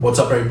What's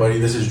up, everybody?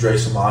 This is Dre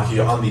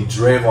Samahi on the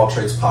Dre of All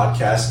Trades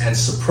podcast, and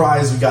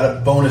surprise, we got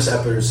a bonus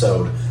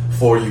episode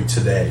for you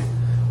today.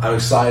 I'm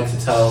excited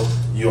to tell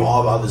you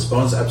all about this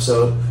bonus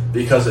episode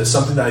because it's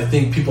something that I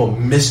think people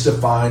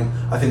misdefine.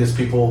 I think it's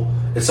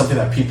something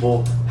that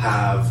people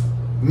have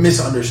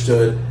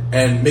misunderstood,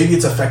 and maybe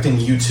it's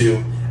affecting you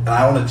too. And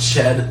I want to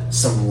shed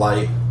some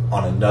light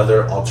on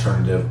another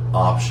alternative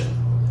option.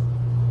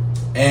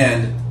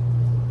 And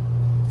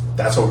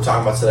that's what we're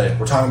talking about today.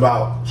 We're talking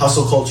about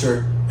hustle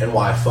culture and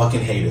why I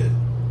fucking hate it.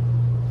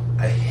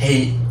 I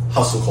hate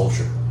hustle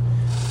culture.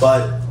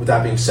 But with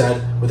that being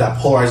said, with that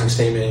polarizing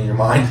statement in your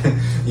mind,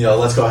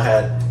 let's go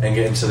ahead and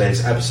get into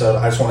today's episode.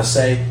 I just want to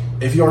say,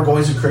 if you are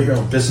going to create your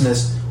own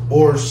business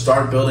or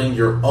start building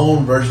your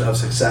own version of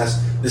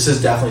success, this is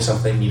definitely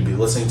something you need to be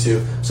listening to.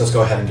 So let's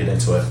go ahead and get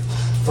into it.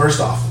 First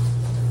off,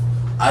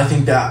 I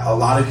think that a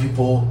lot of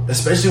people,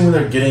 especially when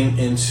they're getting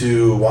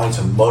into wanting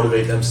to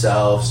motivate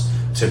themselves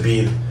to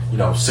be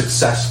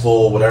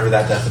successful, whatever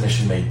that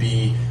definition may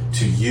be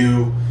to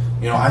you,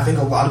 I think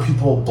a lot of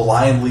people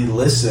blindly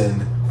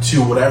listen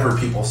to whatever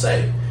people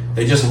say.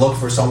 They just look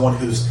for someone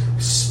who's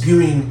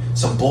spewing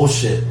some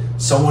bullshit,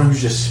 someone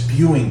who's just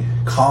spewing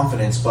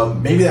confidence, but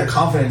maybe that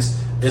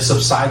confidence is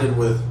subsided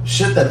with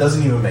shit that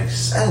doesn't even make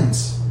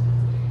sense.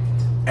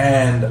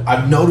 And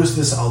I've noticed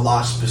this a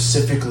lot,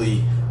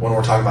 specifically when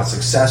we're talking about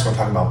success, when we're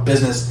talking about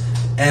business,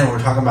 and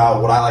we're talking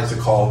about what I like to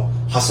call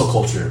hustle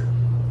culture.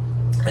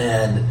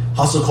 And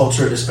hustle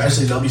culture,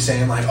 especially, they'll be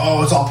saying like,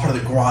 oh, it's all part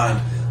of the grind.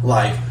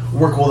 Like,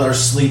 work while they're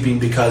sleeping,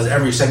 because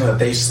every second that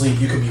they sleep,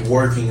 you could be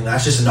working, and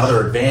that's just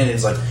another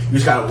advantage. Like, you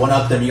just gotta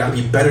one-up them. You gotta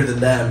be better than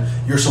them.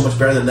 You're so much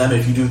better than them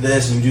if you do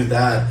this and you do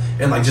that.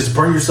 And like, just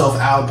burn yourself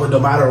out. But no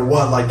matter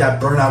what, like,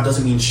 that burnout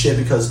doesn't mean shit,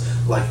 because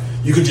like,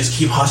 you could just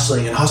keep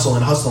hustling and hustle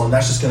and hustle, and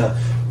that's just gonna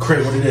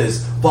create what it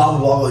is. Blah, blah,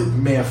 blah. Like,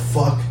 man,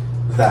 fuck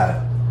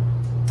that.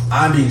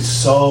 I'm being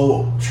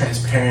so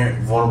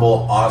transparent,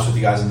 vulnerable, honest with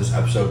you guys in this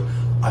episode.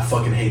 I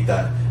fucking hate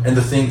that. And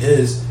the thing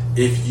is,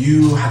 if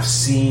you have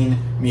seen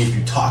me, if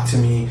you talk to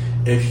me,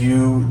 if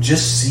you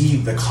just see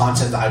the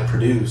content that I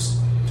produce,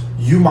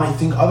 you might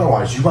think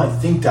otherwise. You might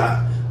think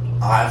that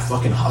I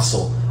fucking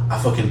hustle.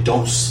 I fucking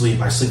don't sleep.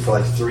 I sleep for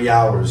like 3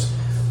 hours.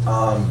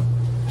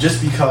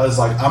 Just because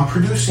like I'm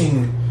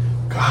producing,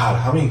 God,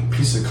 how many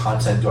pieces of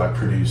content do I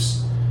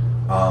produce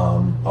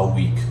a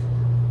week?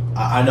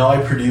 I know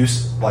I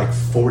produce like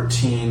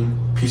 14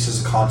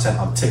 pieces of content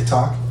on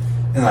TikTok,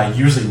 and I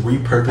usually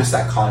repurpose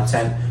that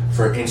content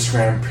for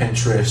Instagram,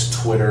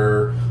 Pinterest,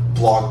 Twitter,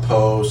 blog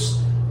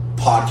posts,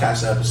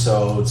 podcast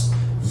episodes,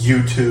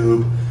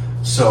 YouTube.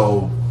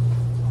 So,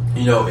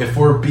 if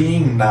we're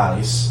being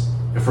nice,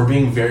 if we're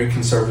being very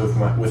conservative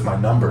with my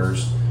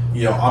numbers,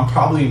 I'm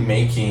probably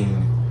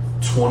making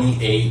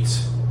 28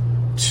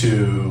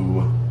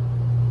 to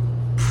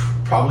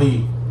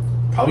probably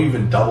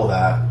even double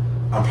that.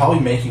 I'm probably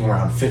making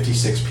around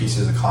 56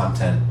 pieces of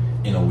content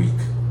in a week.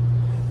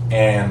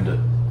 And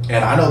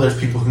I know there's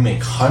people who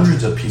make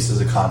hundreds of pieces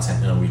of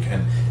content in a week,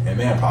 and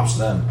man, props to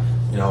them.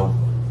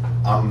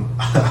 I'm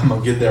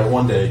gonna get there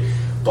one day,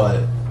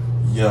 but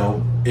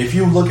if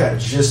you look at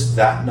just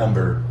that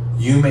number,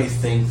 you may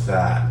think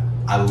that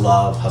I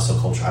love hustle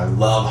culture, I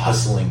love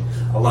hustling,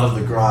 I love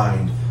the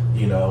grind,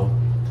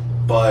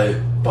 but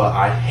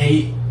I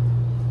hate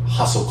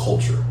hustle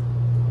culture,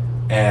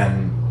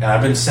 and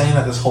I've been saying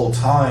that this whole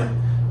time,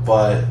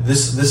 but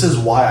this is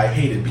why I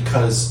hate it,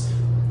 because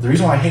the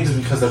reason why I hate it is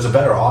because there's a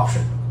better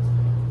option.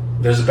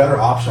 There's a better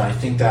option. I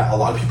think that a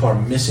lot of people are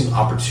missing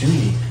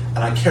opportunity, and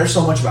I care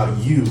so much about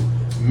you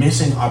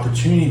missing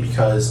opportunity,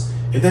 because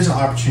if there's an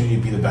opportunity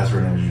to be the best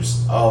version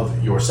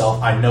of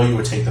yourself, I know you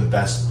would take the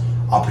best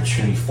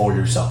opportunity for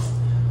yourself,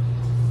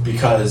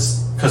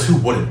 because who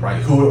wouldn't,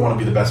 right? Who wouldn't want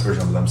to be the best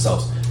version of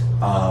themselves?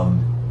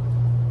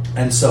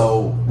 And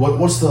so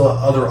what's the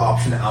other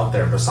option out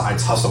there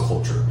besides hustle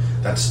culture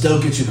that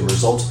still gets you the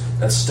results,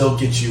 that still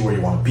gets you where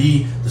you want to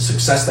be, the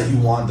success that you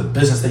want, the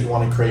business that you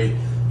want to create?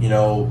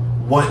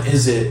 What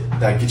is it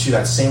that gets you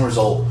that same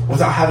result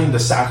without having to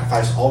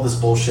sacrifice all this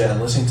bullshit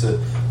and listening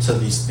to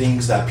these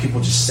things that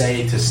people just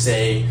say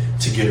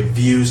to get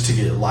views, to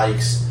get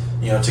likes,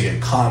 to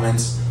get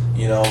comments,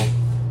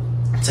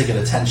 to get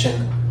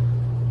attention?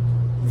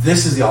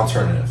 This is the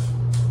alternative.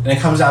 And it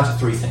comes down to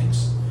three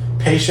things: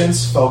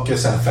 patience,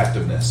 focus, and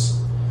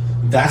effectiveness.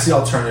 That's the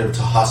alternative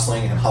to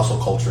hustling and hustle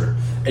culture.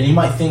 And you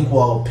might think,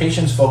 well,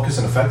 patience, focus,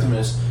 and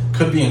effectiveness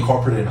could be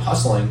incorporated in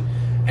hustling.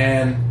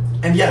 And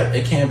yeah,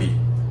 it can be.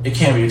 It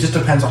can be. It just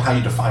depends on how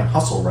you define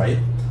hustle, right?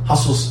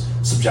 Hustle's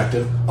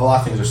subjective. A lot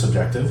of things are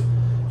subjective,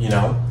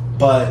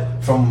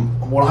 But from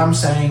what I'm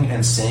saying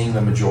and seeing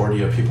the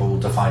majority of people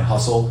define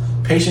hustle,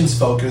 patience,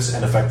 focus,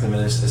 and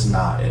effectiveness is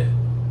not it.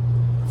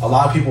 A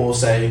lot of people will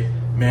say,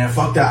 man,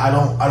 fuck that. I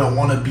don't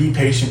want to be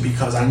patient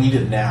because I need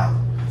it now.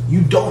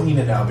 You don't need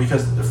it now,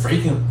 because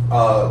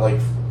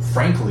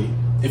frankly,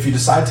 if you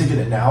decide to get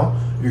it now,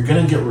 you're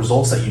going to get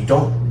results that you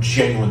don't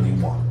genuinely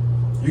want.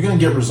 You're going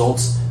to get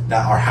results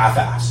that are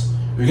half-assed.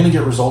 You're going to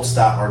get results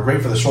that are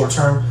great for the short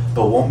term,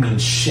 but won't mean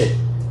shit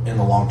in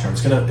the long term.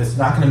 It's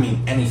not going to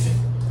mean anything.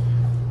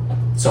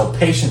 So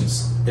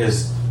patience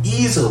is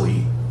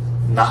easily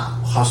not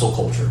hustle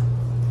culture.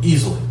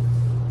 Easily.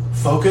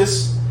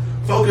 Focus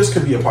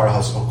could be a part of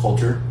hustle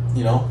culture,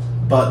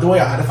 but the way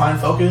I define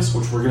focus,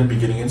 which we're going to be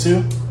getting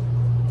into,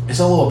 it's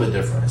a little bit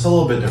different.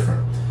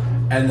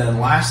 And then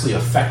lastly,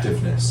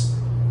 effectiveness.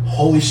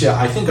 Holy shit,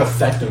 I think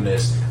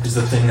effectiveness is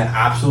the thing that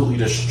absolutely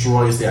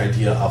destroys the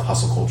idea of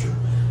hustle culture.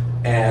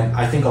 And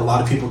I think a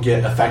lot of people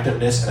get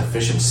effectiveness and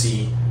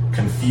efficiency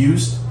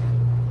confused,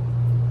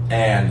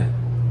 and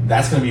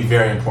that's going to be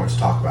very important to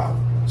talk about.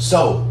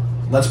 So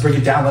let's break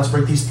it down. Let's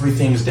break these three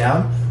things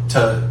down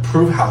to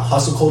prove how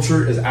hustle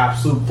culture is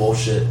absolute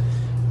bullshit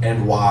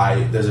and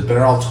why there's a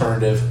better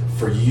alternative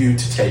for you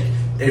to take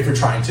if you're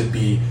trying to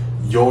be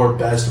your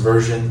best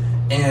version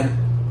and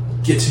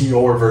get to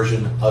your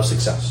version of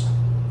success.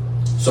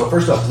 So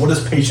first up, what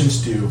does patience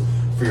do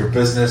for your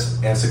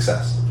business and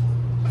success?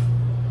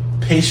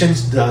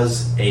 Patience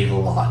does a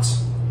lot,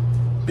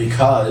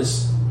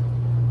 because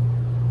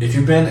if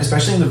you've been,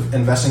 especially in the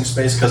investing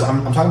space, because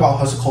I'm talking about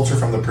hustle culture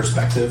from the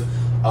perspective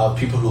of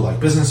people who like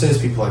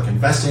businesses, people like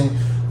investing,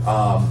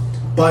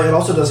 but it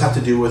also does have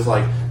to do with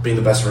like being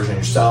the best version of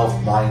yourself,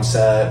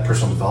 mindset,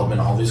 personal development,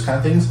 all these kind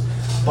of things.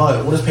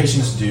 But what does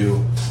patience do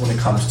when it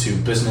comes to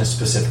business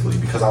specifically?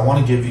 Because I want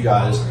to give you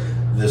guys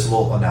this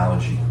little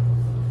analogy.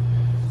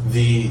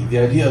 The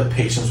idea of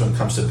patience when it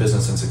comes to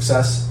business and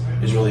success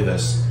is really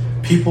this.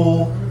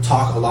 People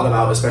talk a lot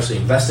about, especially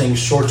investing,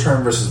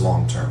 short-term versus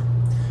long-term.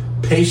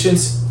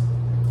 Patience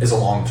is a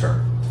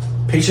long-term.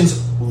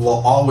 Patience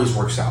always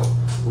works out.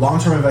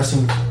 Long-term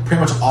investing pretty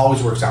much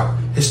always works out.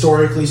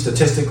 Historically,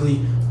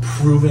 statistically,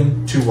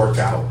 proven to work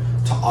out,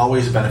 to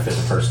always benefit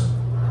the person.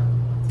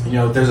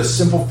 There's a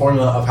simple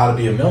formula of how to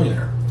be a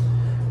millionaire,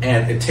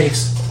 and it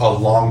takes a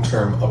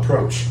long-term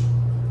approach.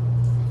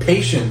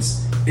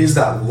 Patience is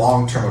that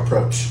long-term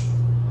approach.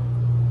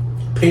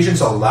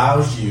 Patience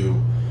allows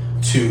you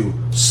to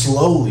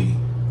slowly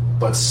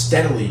but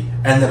steadily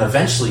and then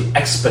eventually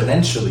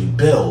exponentially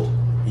build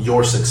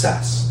your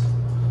success.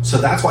 So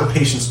that's why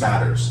patience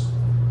matters.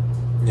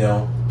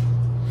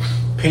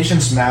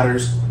 Patience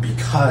matters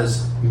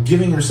because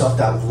giving yourself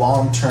that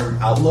long-term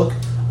outlook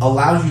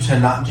allows you to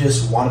not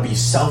just want to be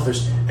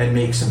selfish and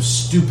make some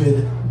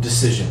stupid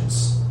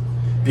decisions.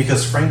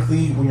 Because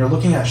frankly, when you're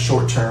looking at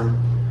short-term,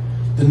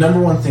 the number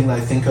one thing that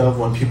I think of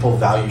when people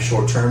value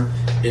short-term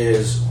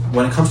is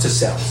when it comes to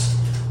sales.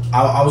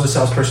 I was a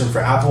salesperson for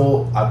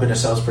Apple. I've been a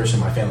salesperson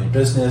in my family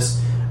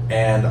business,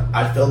 and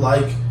I feel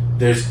like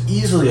there's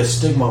easily a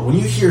stigma. When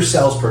you hear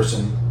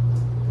salesperson,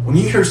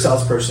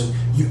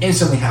 you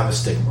instantly have a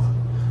stigma.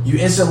 You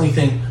instantly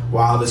think,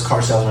 wow, this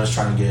car salesman is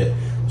trying to get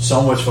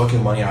so much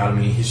fucking money out of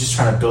me. He's just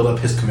trying to build up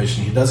his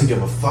commission. He doesn't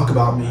give a fuck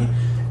about me.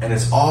 And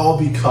it's all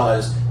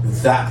because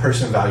that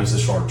person values the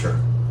short term.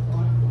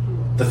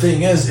 The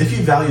thing is, if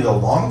you value the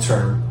long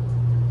term,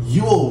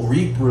 you will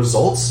reap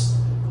results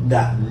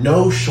that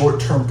no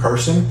short-term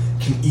person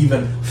can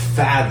even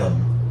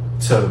fathom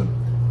to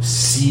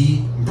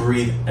see,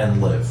 breathe,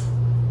 and live.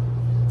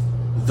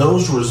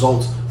 Those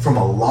results from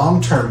a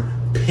long-term,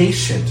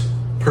 patient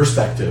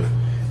perspective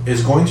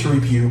is going to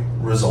reap you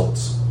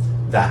results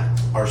that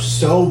are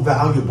so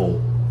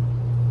valuable,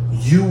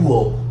 you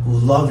will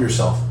love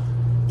yourself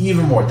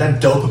even more.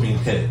 That dopamine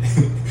hit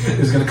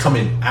is going to come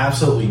in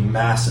absolutely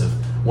massive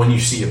when you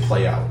see it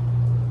play out.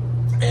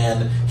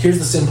 And here's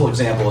the simple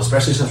example,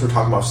 especially since we're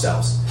talking about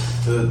sales.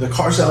 The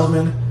car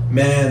salesman,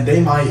 man, they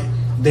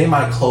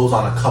might close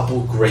on a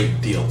couple great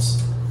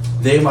deals.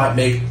 They might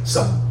make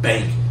some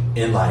bank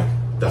in like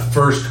the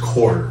first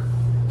quarter.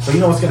 But you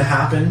know what's going to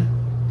happen?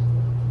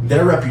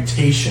 Their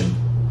reputation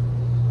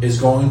is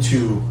going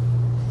to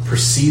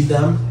precede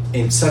them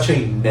in such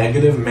a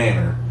negative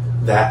manner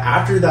that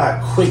after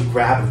that quick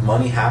grab of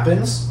money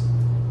happens,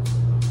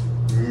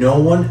 no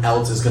one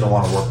else is going to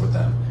want to work with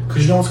them.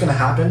 Because you know what's going to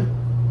happen?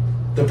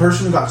 The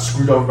person who got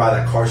screwed over by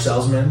that car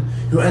salesman,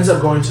 who ends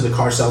up going to the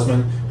car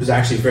salesman, who's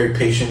actually very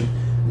patient,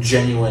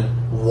 genuine,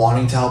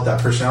 wanting to help that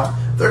person out,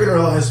 they're going to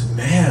realize,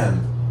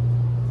 man,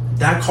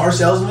 that car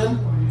salesman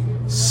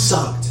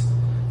sucked.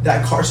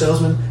 That car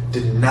salesman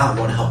did not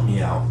want to help me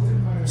out.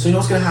 So you know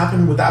what's going to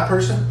happen with that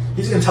person?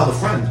 He's going to tell the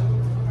friend.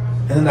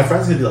 And then that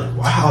friend's going to be like,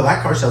 wow,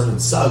 that car salesman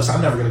sucks.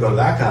 I'm never going to go to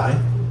that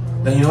guy.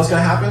 Then you know what's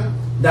going to happen?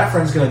 That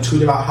friend's going to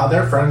tweet about how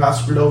their friend got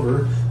screwed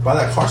over by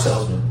that car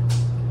salesman.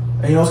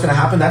 And you know what's going to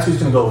happen? That's who's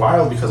going to go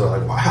viral because they're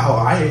like, wow,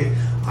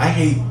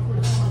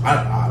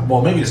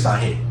 well, maybe it's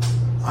not hate.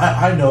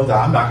 I know that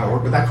I'm not going to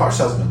work with that car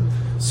salesman.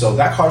 So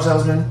that car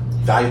salesman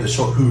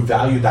who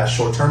valued that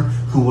short term,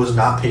 who was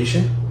not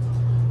patient,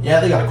 yeah,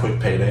 they got a quick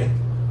payday.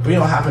 But you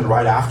know what happened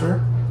right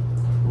after?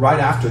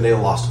 Right after, they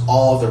lost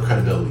all of their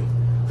credibility.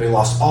 They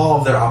lost all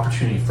of their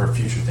opportunity for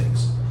future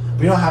things.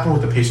 But you know what happened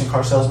with the patient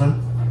car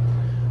salesman?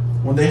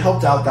 When they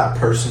helped out that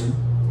person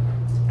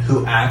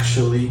who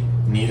actually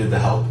needed the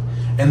help,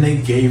 and they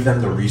gave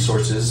them the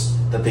resources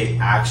that they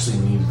actually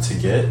needed to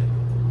get,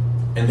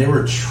 and they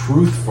were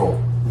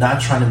truthful,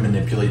 not trying to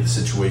manipulate the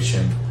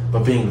situation,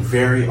 but being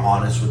very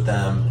honest with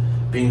them,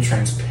 being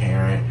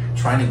transparent,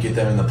 trying to get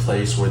them in the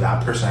place where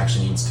that person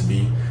actually needs to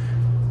be.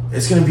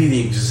 it's going to be the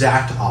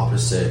exact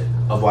opposite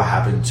of what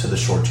happened to the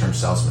short-term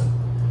salesman.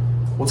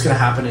 What's going to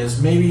happen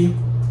is maybe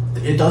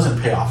it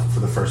doesn't pay off for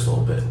the first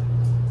little bit.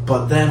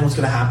 But then what's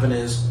going to happen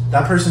is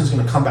that person is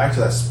going to come back to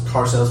that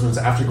car salesman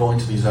after going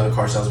to these other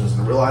car salesmen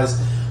and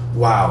realize,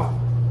 wow.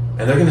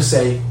 And they're going to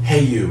say,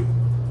 hey, you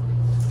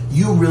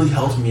really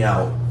helped me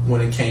out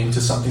when it came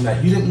to something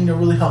that you didn't need to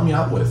really help me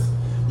out with.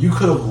 You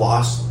could have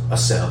lost a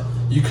sale.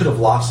 You could have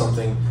lost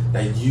something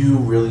that you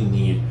really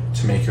need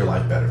to make your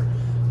life better.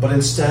 But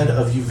instead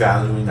of you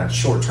valuing that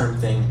short-term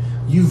thing,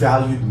 you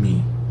valued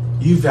me.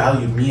 You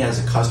valued me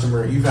as a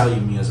customer. You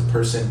valued me as a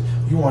person.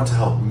 You want to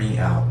help me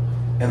out.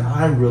 And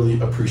I really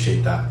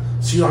appreciate that.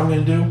 So you know what I'm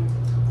going to do?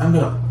 I'm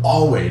going to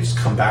always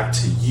come back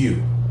to you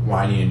when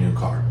I need a new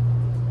car.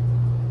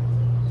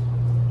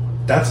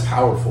 That's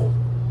powerful.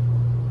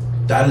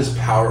 That is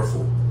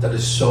powerful. That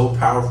is so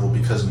powerful,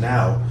 because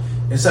now,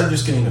 instead of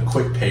just getting a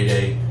quick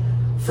payday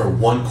for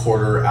 1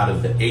 quarter out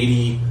of the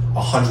 80,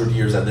 100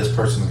 years that this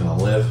person is going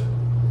to live,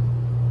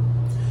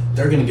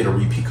 they're going to get a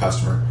repeat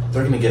customer.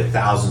 They're going to get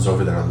thousands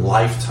over their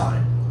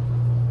lifetime.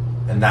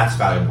 And that's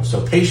valuable.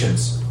 So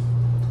patience.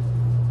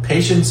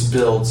 Patience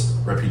builds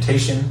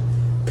reputation.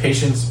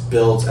 Patience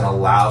builds and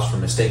allows for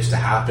mistakes to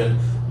happen.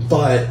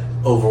 But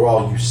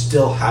overall, you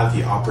still have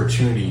the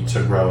opportunity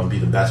to grow and be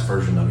the best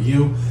version of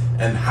you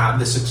and have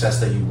the success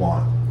that you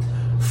want.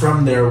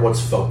 From there,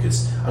 what's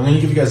focus? I'm going to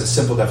give you guys a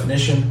simple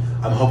definition.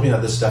 I'm hoping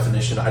that this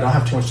definition, I don't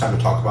have too much time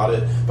to talk about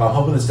it, but I'm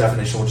hoping this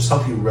definition will just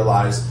help you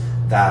realize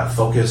that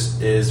focus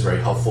is very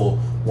helpful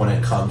when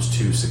it comes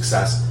to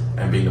success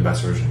and being the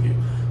best version of you.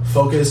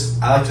 Focus,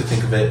 I like to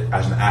think of it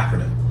as an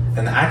acronym.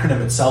 And the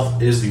acronym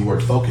itself is the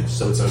word focus,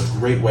 so it's a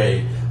great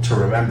way to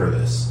remember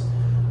this.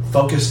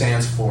 Focus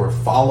stands for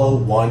follow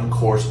one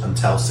course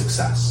until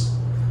success.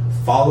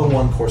 Follow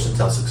one course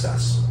until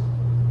success.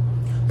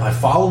 By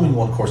following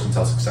one course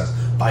until success,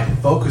 by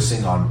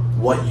focusing on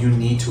what you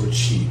need to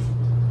achieve,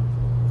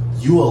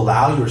 you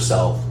allow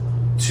yourself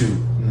to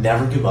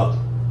never give up.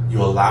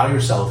 You allow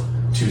yourself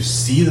to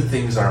see the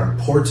things that are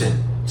important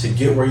to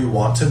get where you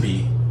want to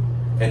be.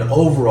 And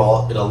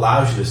overall, it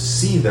allows you to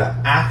see the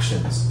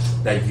actions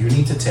that you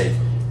need to take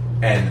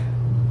and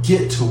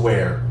get to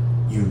where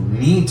you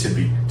need to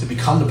be, to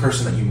become the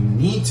person that you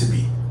need to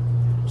be.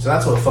 So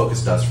that's what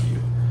focus does for you.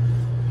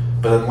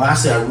 But then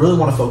lastly, I really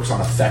want to focus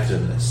on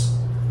effectiveness.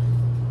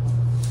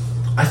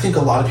 I think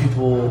a lot of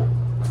people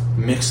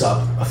mix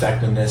up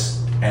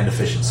effectiveness and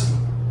efficiency,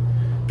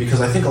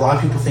 because I think a lot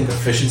of people think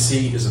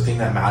efficiency is the thing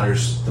that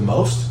matters the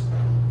most,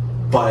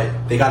 but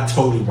they got it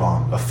totally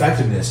wrong.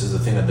 Effectiveness is the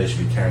thing that they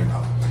should be caring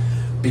about,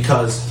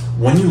 because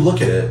when you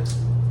look at it,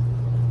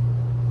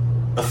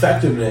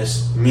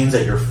 effectiveness means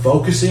that you're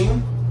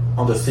focusing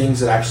on the things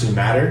that actually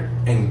matter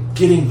and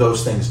getting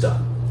those things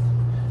done.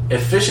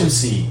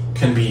 Efficiency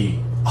can be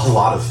a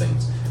lot of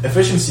things.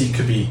 Efficiency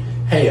could be,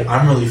 hey,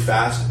 I'm really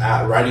fast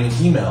at writing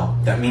an email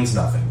that means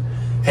nothing.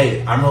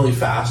 Hey, I'm really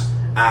fast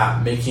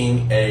at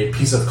making a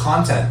piece of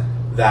content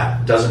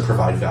that doesn't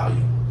provide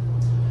value.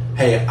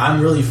 Hey,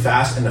 I'm really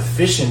fast and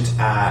efficient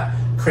at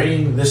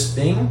creating this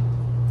thing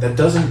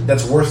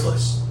that's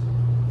worthless.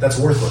 That's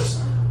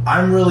worthless.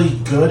 I'm really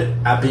good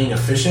at being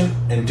efficient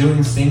and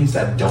doing things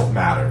that don't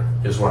matter,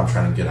 is what I'm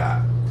trying to get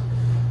at.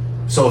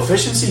 So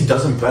efficiency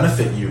doesn't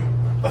benefit you.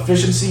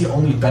 Efficiency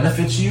only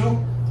benefits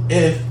you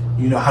if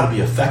you know how to be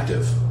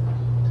effective.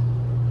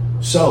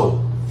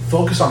 So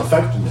focus on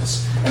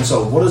effectiveness. And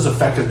so what does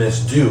effectiveness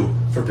do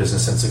for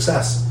business and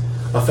success?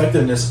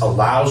 Effectiveness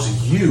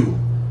allows you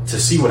to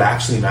see what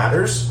actually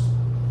matters,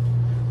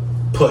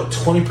 put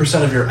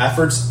 20% of your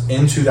efforts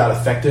into that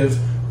effective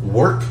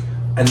work,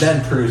 and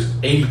then produce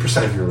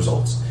 80% of your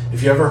results.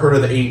 If you ever heard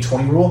of the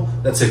 80-20 rule,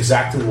 that's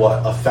exactly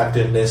what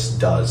effectiveness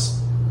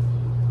does.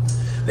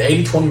 The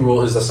 80-20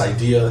 rule is this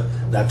idea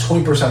that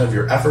 20% of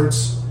your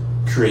efforts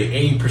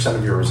create 80%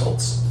 of your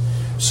results.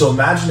 So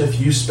imagine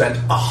if you spent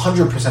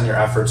 100% of your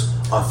efforts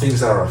on things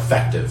that are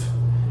effective.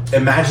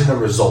 Imagine the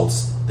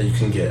results that you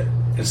can get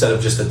instead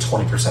of just the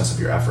 20% of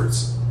your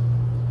efforts.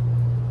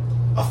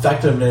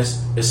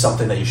 Effectiveness is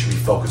something that you should be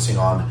focusing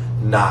on,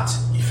 not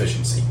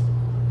efficiency.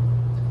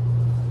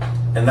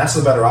 And that's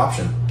the better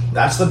option.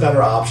 That's the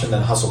better option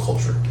than hustle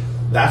culture.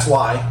 That's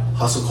why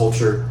hustle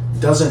culture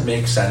doesn't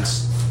make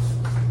sense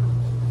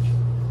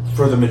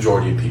for the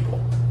majority of people.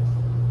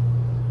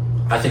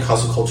 I think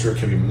hustle culture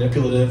can be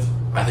manipulative.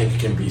 I think it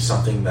can be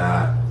something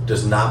that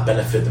does not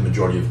benefit the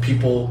majority of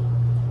people.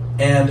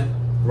 And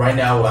right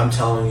now, what I'm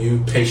telling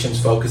you,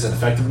 patience, focus, and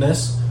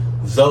effectiveness,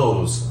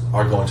 those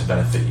are going to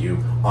benefit you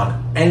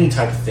on any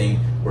type of thing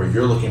where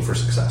you're looking for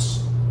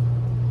success.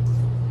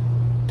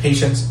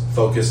 Patience,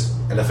 focus,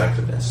 and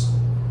effectiveness.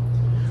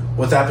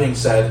 With that being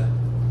said,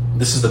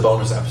 this is the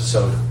bonus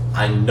episode.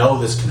 I know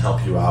this can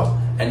help you out.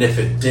 And if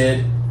it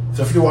did,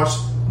 feel free to watch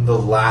the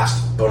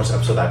last bonus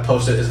episode that I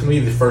posted. It's going to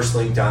be the first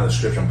link down in the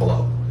description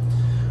below.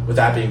 With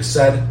that being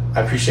said,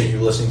 I appreciate you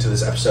listening to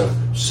this episode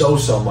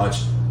so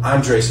much.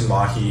 I'm Drayson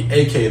Mahi,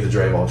 aka the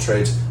Dre of All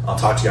Trades. I'll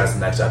talk to you guys in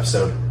the next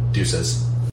episode. Deuces.